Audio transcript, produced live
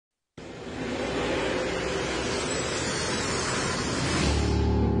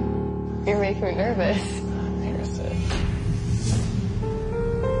You're making me nervous. Here, sit.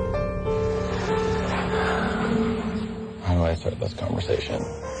 How do I start this conversation?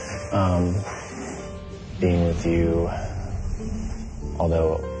 Being with you,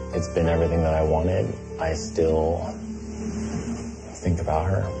 although it's been everything that I wanted, I still think about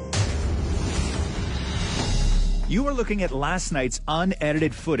her. You are looking at last night's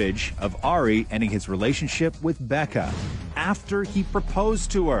unedited footage of Arie ending his relationship with Becca after he proposed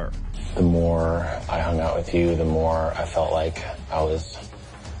to her. The more I hung out with you, the more I felt like I was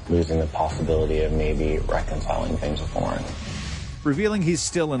losing the possibility of maybe reconciling things with Lauren. Revealing he's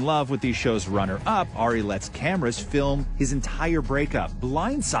still in love with these show's runner-up, Arie lets cameras film his entire breakup,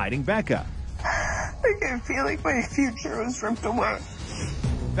 blindsiding Becca. I can feel like my future was ripped away.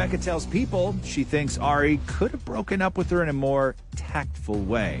 Becca tells People she thinks Arie could have broken up with her in a more tactful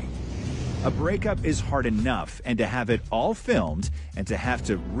way. A breakup is hard enough, and to have it all filmed and to have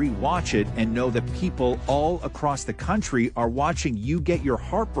to re-watch it and know that people all across the country are watching you get your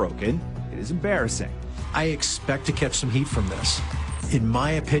heart broken, it is embarrassing. I expect to catch some heat from this. In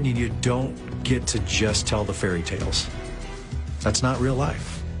my opinion, you don't get to just tell the fairy tales. That's not real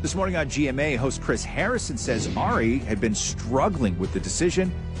life. This morning on GMA, host Chris Harrison says Arie had been struggling with the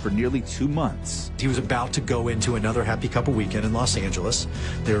decision for nearly 2 months. He was about to go into another happy couple weekend in Los Angeles.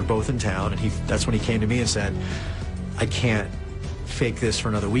 They were both in town, and that's when he came to me and said, I can't fake this for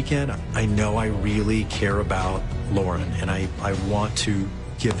another weekend. I know I really care about Lauren, and I want to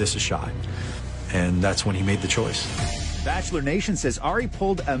give this a shot. And that's when he made the choice. Bachelor Nation says Arie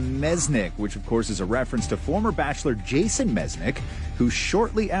pulled a Mesnick, which of course is a reference to former Bachelor Jason Mesnick, who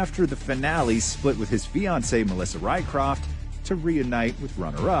shortly after the finale split with his fiancée Melissa Rycroft to reunite with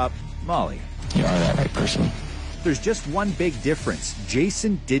runner-up Molly. You are that right person. There's just one big difference.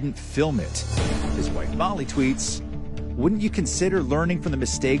 Jason didn't film it. His wife Molly tweets, wouldn't you consider learning from the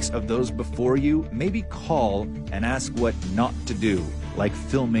mistakes of those before you? Maybe call and ask what not to do, like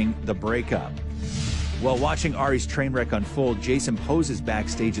filming the breakup. While watching Arie's train wreck unfold, Jason poses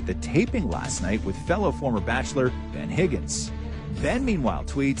backstage at the taping last night with fellow former Bachelor Ben Higgins. Ben, meanwhile,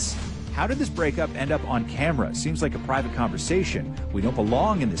 tweets, how did this breakup end up on camera? Seems like a private conversation. We don't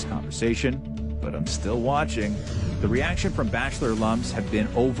belong in this conversation, but I'm still watching. The reaction from Bachelor alums have been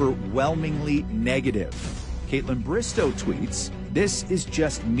overwhelmingly negative. Caitlin Bristow tweets, this is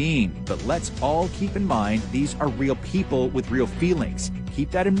just mean, but let's all keep in mind these are real people with real feelings.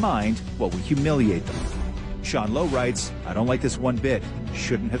 Keep that in mind while we humiliate them. Sean Lowe writes, I don't like this one bit.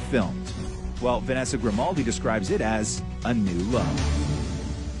 Shouldn't have filmed. While Vanessa Grimaldi describes it as a new love.